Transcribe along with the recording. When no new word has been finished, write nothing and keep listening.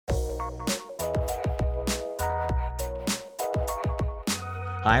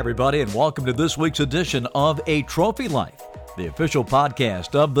Hi, everybody, and welcome to this week's edition of A Trophy Life, the official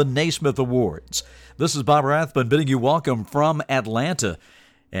podcast of the Naismith Awards. This is Bob Rathbun bidding you welcome from Atlanta.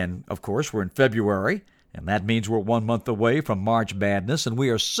 And, of course, we're in February, and that means we're 1 month away from March Madness, and we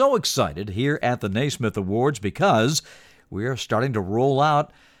are so excited here at the Naismith Awards because we are starting to roll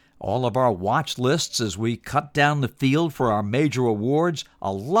out all of our watch lists as we cut down the field for our major awards.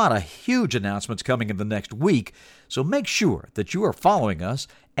 A lot of huge announcements coming in the next week, so make sure that you are following us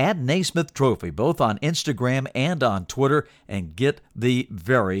at Naismith Trophy, both on Instagram and on Twitter, and get the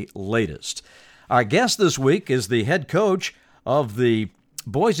very latest. Our guest this week is the head coach of the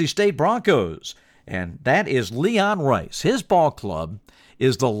Boise State Broncos, and that is Leon Rice. His ball club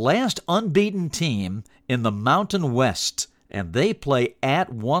is the last unbeaten team in the Mountain West, and they play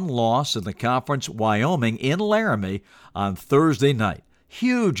at one loss in the conference, Wyoming, in Laramie on Thursday night.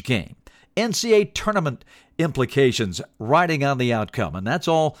 Huge game. NCAA tournament implications riding on the outcome, and that's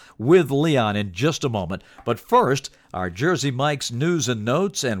all with Leon in just a moment. But first, our Jersey Mike's news and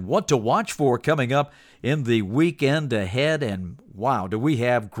notes and what to watch for coming up in the weekend ahead. And wow, do we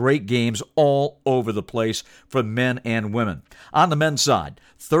have great games all over the place for men and women. On the men's side,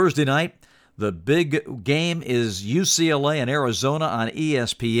 Thursday night, the big game is UCLA and Arizona on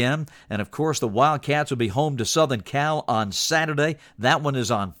ESPN. And, of course, the Wildcats will be home to Southern Cal on Saturday. That one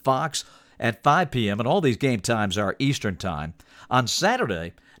is on Fox at 5 p.m., and all these game times are Eastern Time. On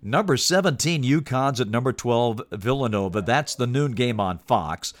Saturday, number 17 UConn's at number 12 Villanova. That's the noon game on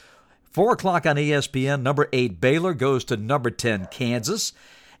Fox. 4 o'clock on ESPN, number 8 Baylor goes to number 10 Kansas.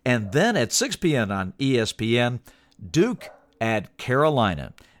 And then at 6 p.m. on ESPN, Duke at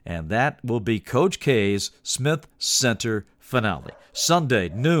Carolina. And that will be Coach K's Smith Center finale. Sunday,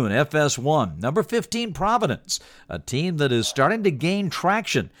 noon, FS1, number 15 Providence, a team that is starting to gain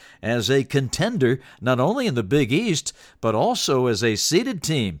traction as a contender not only in the Big East, but also as a seeded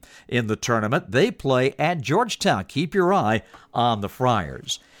team in the tournament. They play at Georgetown. Keep your eye on the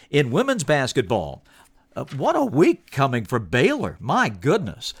Friars. In women's basketball, what a week coming for Baylor. My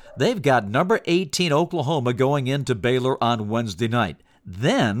goodness. They've got number 18 Oklahoma going into Baylor on Wednesday night.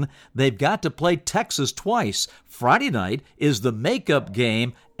 Then they've got to play Texas twice. Friday night is the makeup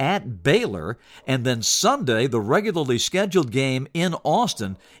game at Baylor, and then Sunday, the regularly scheduled game in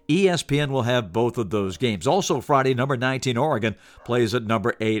Austin. ESPN will have both of those games. Also Friday, number 19 Oregon plays at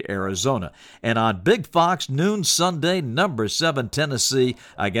number 8 Arizona. And on Big Fox, noon Sunday, number 7 Tennessee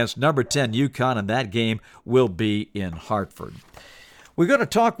against number 10 UConn, and that game will be in Hartford. We're going to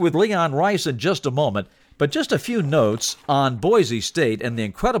talk with Leon Rice in just a moment. But just a few notes on Boise State and the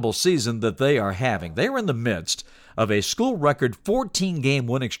incredible season that they are having. They are in the midst of a school record 14-game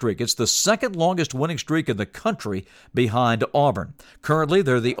winning streak. It's the second longest winning streak in the country behind Auburn. Currently,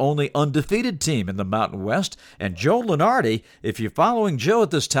 they're the only undefeated team in the Mountain West. And Joe Lunardi, if you're following Joe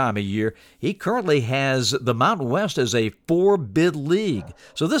at this time of year, he currently has the Mountain West as a 4-bid league.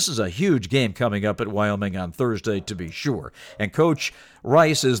 So this is a huge game coming up at Wyoming on Thursday, to be sure. And Coach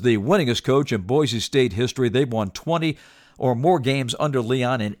Rice is the winningest coach in Boise State history. They've won 20 or more games under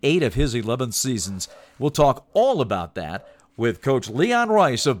Leon in 8 of his 11 seasons. We'll talk all about that with Coach Leon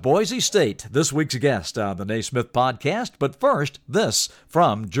Rice of Boise State, this week's guest on the Naismith Podcast. But first, this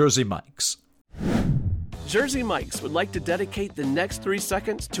from Jersey Mike's. Jersey Mike's would like to dedicate the next 3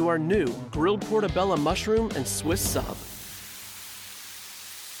 seconds to our new grilled portobello mushroom and Swiss sub.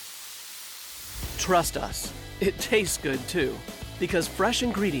 Trust us, it tastes good too, because fresh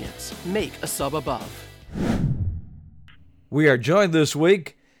ingredients make a sub above. We are joined this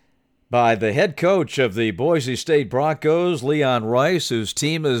week by the head coach of the Boise State Broncos, Leon Rice, whose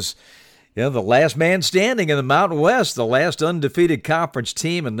team is the last man standing in the Mountain West, the last undefeated conference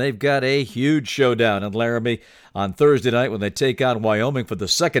team, and they've got a huge showdown in Laramie on Thursday night when they take on Wyoming for the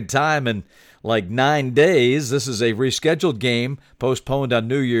second time in like 9 days. This is a rescheduled game postponed on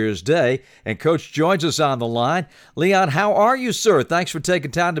New Year's Day, and Coach joins us on the line. Leon, how are you, sir? Thanks for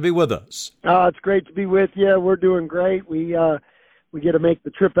taking time to be with us. It's great to be with you. We're doing great. We get to make the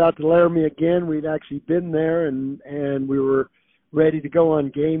trip out to Laramie again. We'd actually been there, and we were ready to go on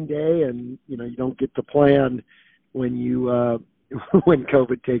game day, and you don't get to plan when you when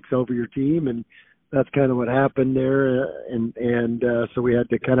COVID takes over your team, and that's kind of what happened there, and so we had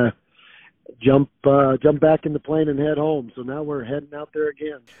to kind of jump back in the plane and head home. So now we're heading out there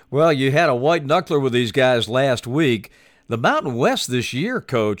again. Well, you had a white knuckler with these guys last week. The Mountain West this year,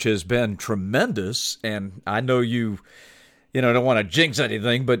 Coach, has been tremendous, and I know you don't want to jinx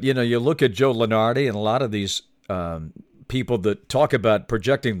anything, but you look at Joe Lunardi and a lot of these people that talk about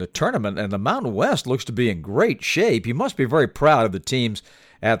projecting the tournament, and the Mountain West looks to be in great shape. You must be very proud of the teams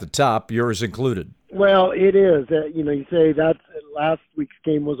at the top, yours included. Well, it is. You say that's last week's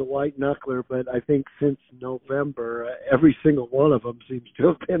game was a white knuckler, but I think since November, every single one of them seems to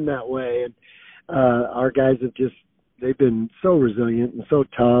have been that way. And our guys they've been so resilient and so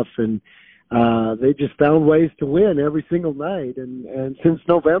tough, and they just found ways to win every single night. And since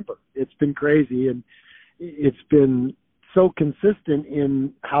November, it's been crazy, and it's been so consistent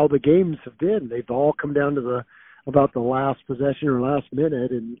in how the games have been. They've all come down to about the last possession or last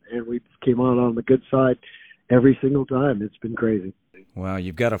minute, and we came out on the good side every single time. It's been crazy. Wow,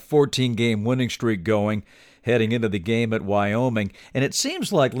 you've got a 14-game winning streak going heading into the game at Wyoming. And it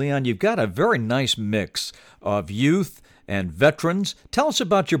seems like, Leon, you've got a very nice mix of youth and veterans. Tell us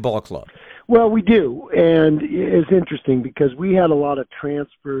about your ball club. Well, we do, and it's interesting because we had a lot of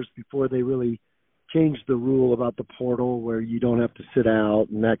transfers before they really changed the rule about the portal where you don't have to sit out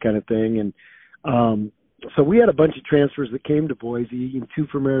and that kind of thing. And so we had a bunch of transfers that came to Boise, 2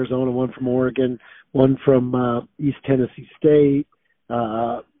 from Arizona, 1 from Oregon, 1 from East Tennessee State,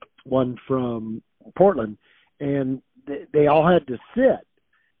 1 from Portland, and they all had to sit.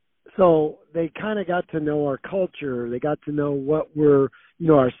 So they kind of got to know our culture. They got to know what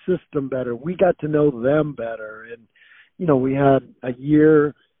our system better. We got to know them better. And, we had a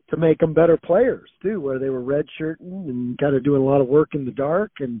year to make them better players too, where they were redshirting and kind of doing a lot of work in the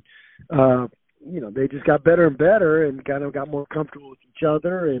dark. And, they just got better and better and kind of got more comfortable with each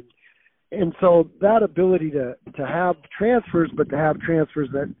other. And so that ability to have transfers, but to have transfers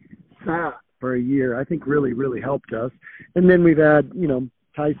that sat for a year, I think really, really helped us. And then we've had,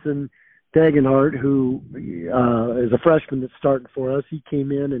 Tyson Dagenhart, who is a freshman that's starting for us. He came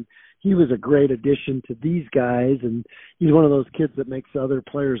in and he was a great addition to these guys, and he's one of those kids that makes other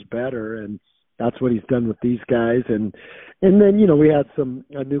players better, and that's what he's done with these guys. And then, we had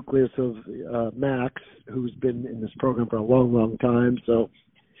a nucleus of Max, who's been in this program for a long, long time. So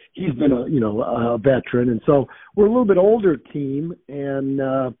he's been a veteran. And so we're a little bit older team, and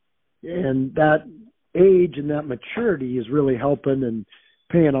that age and that maturity is really helping and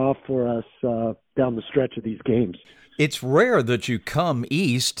paying off for us down the stretch of these games. It's rare that you come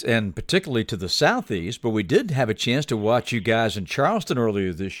east, and particularly to the southeast, but we did have a chance to watch you guys in Charleston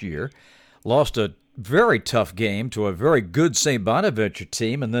earlier this year. Lost a very tough game to a very good St. Bonaventure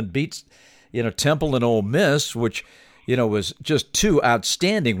team, and then beats, Temple and Ole Miss, which, was just 2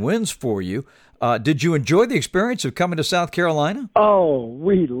 outstanding wins for you. Did you enjoy the experience of coming to South Carolina? Oh,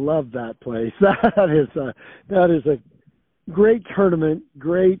 we love that place. That is a great tournament,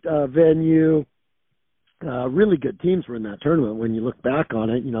 great venue. Really good teams were in that tournament when you look back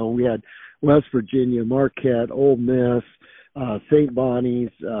on it. We had West Virginia, Marquette, Ole Miss, St. Bonnie's,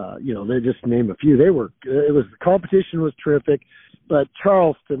 they just name a few. The competition was terrific, but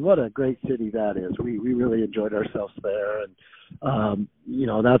Charleston, what a great city that is. We really enjoyed ourselves there. And,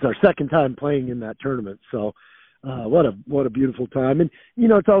 that's our second time playing in that tournament. So, what a beautiful time. And,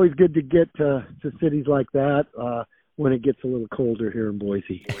 it's always good to get to cities like that, when it gets a little colder here in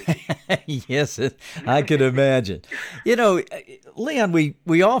Boise. Yes, I can imagine. Leon,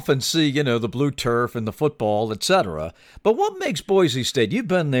 we often see, the blue turf and the football, etc. But what makes Boise State? You've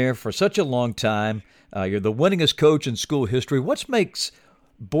been there for such a long time. You're the winningest coach in school history. What makes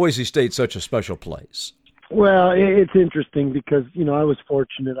Boise State such a special place? Well, it's interesting because, I was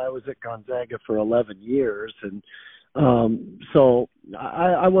fortunate. I was at Gonzaga for 11 years, and so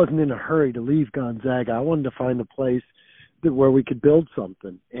I wasn't in a hurry to leave Gonzaga. I wanted to find a place where we could build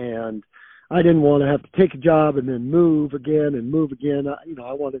something, and I didn't want to have to take a job and then move again.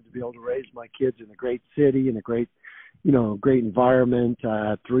 I wanted to be able to raise my kids in a great city and a great environment. I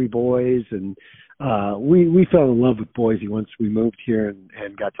had 3 boys, and we fell in love with Boise once we moved here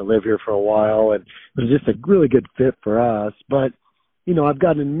and got to live here for a while, and it was just a really good fit for us. But I've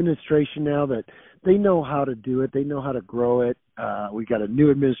got an administration now that they know how to do it. They know how to grow it. We got a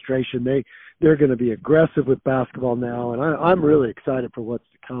new administration. They're going to be aggressive with basketball now, and I'm really excited for what's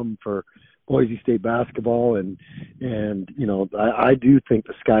to come for Boise State basketball. And I do think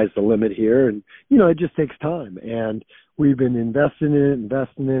the sky's the limit here, and it just takes time. And we've been investing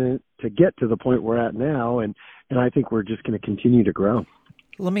in it to get to the point we're at now, and I think we're just going to continue to grow.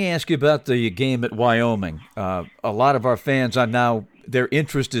 Let me ask you about the game at Wyoming. A lot of our fans are now, their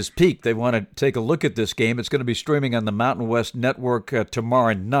interest is piqued. They want to take a look at this game. It's going to be streaming on the Mountain West Network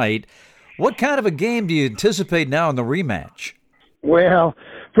tomorrow night. What kind of a game do you anticipate now in the rematch? Well,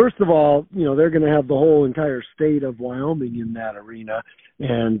 first of all, they're going to have the whole entire state of Wyoming in that arena,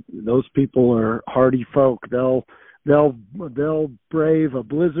 and those people are hardy folk. They'll brave a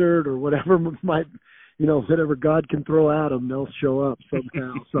blizzard or whatever whatever God can throw at them, they'll show up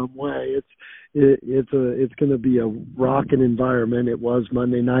somehow, some way. It's going to be a rocking environment. It was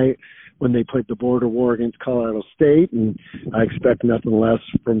Monday night when they played the border war against Colorado State, and I expect nothing less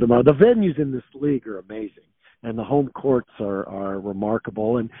from tomorrow. The venues in this league are amazing, and the home courts are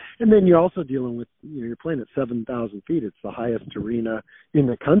remarkable. And then you're also dealing with, you're playing at 7,000 feet. It's the highest arena in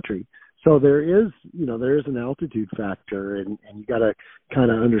the country. So there is an altitude factor, and you got to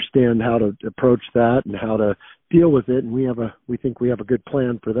kind of understand how to approach that and how to deal with it. And we think we have a good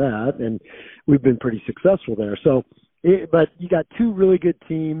plan for that, and we've been pretty successful there. So, but you got two really good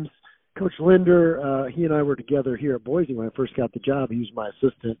teams. Coach Linder, he and I were together here at Boise when I first got the job. He was my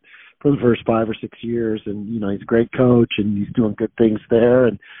assistant for the first 5 or 6 years, and he's a great coach, and he's doing good things there.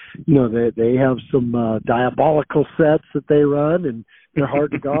 And they have some diabolical sets that they run, and they're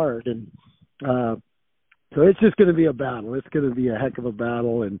hard to guard. And so it's just going to be a battle. It's going to be a heck of a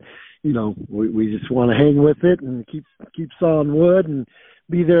battle, and we just want to hang with it and keep sawing wood and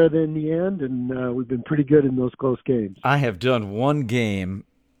be there in the end. And we've been pretty good in those close games. I have done one game,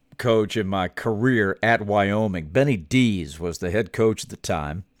 Coach, in my career at Wyoming. Benny Dees was the head coach at the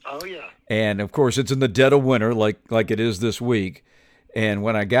time. Oh, yeah. And, of course, it's in the dead of winter like it is this week. And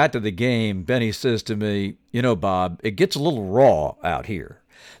when I got to the game, Benny says to me, Bob, it gets a little raw out here.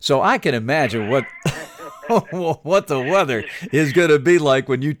 So I can imagine what the weather is going to be like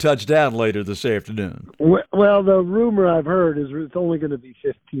when you touch down later this afternoon. Well, the rumor I've heard is it's only going to be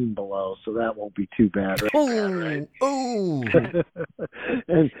 15 below, so that won't be too bad. Right? Oh.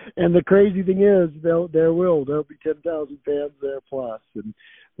 And the crazy thing is, there'll be 10,000 fans there plus, and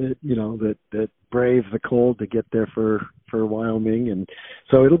that brave the cold to get there for Wyoming. And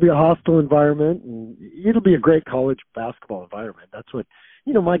so it'll be a hostile environment, and it'll be a great college basketball environment. That's what,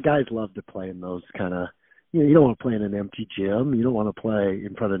 my guys love to play in those kind of, you don't want to play in an empty gym. You don't want to play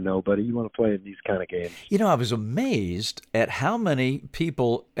in front of nobody. You want to play in these kind of games. I was amazed at how many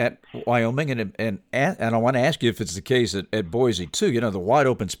people at Wyoming, and I want to ask you if it's the case at Boise too, the wide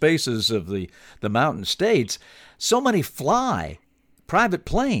open spaces of the mountain states, so many fly private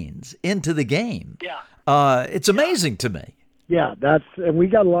planes into the game. Yeah. It's amazing to me. Yeah, and we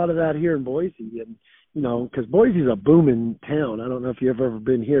got a lot of that here in Boise, and because Boise's a booming town. I don't know if you've ever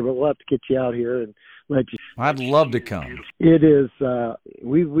been here, but we'll have to get you out here and let you. I'd love to come. It is.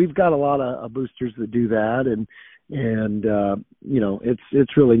 We've got a lot of boosters that do that, and it's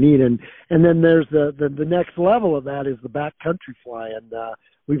really neat. And then there's the next level of that is the backcountry fly, and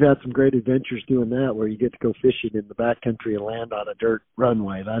we've had some great adventures doing that, where you get to go fishing in the backcountry and land on a dirt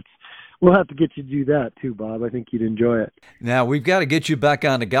runway. We'll have to get you to do that too, Bob. I think you'd enjoy it. Now, we've got to get you back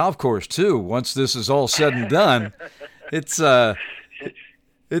on the golf course too. Once this is all said and done, it's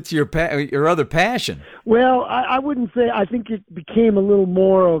your other passion. Well, I wouldn't say. I think it became a little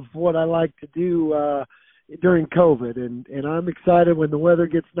more of what I like to do during COVID, and I'm excited when the weather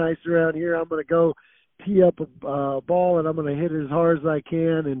gets nice around here. I'm going to go tee up a ball, and I'm going to hit it as hard as I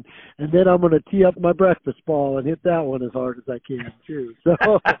can, and then I'm going to tee up my breakfast ball and hit that one as hard as I can too. So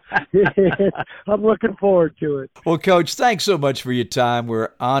I'm looking forward to it. Well, Coach, thanks so much for your time. We're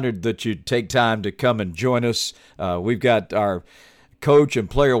honored that you take time to come and join us. We've got our coach and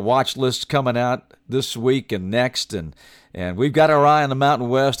player watch lists coming out this week and next, and we've got our eye on the Mountain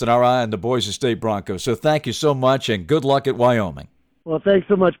West and our eye on the Boise State Broncos. So thank you so much, and good luck at Wyoming. Well, thanks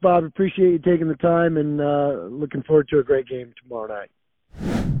so much, Bob. Appreciate you taking the time, and looking forward to a great game tomorrow night.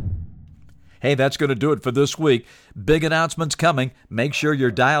 Hey, that's going to do it for this week. Big announcements coming. Make sure you're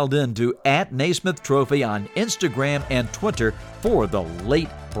dialed in to @Naismith Trophy on Instagram and Twitter for the late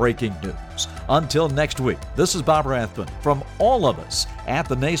breaking news. Until next week, this is Bob Rathbun from all of us at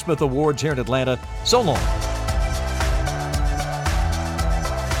the Naismith Awards here in Atlanta. So long.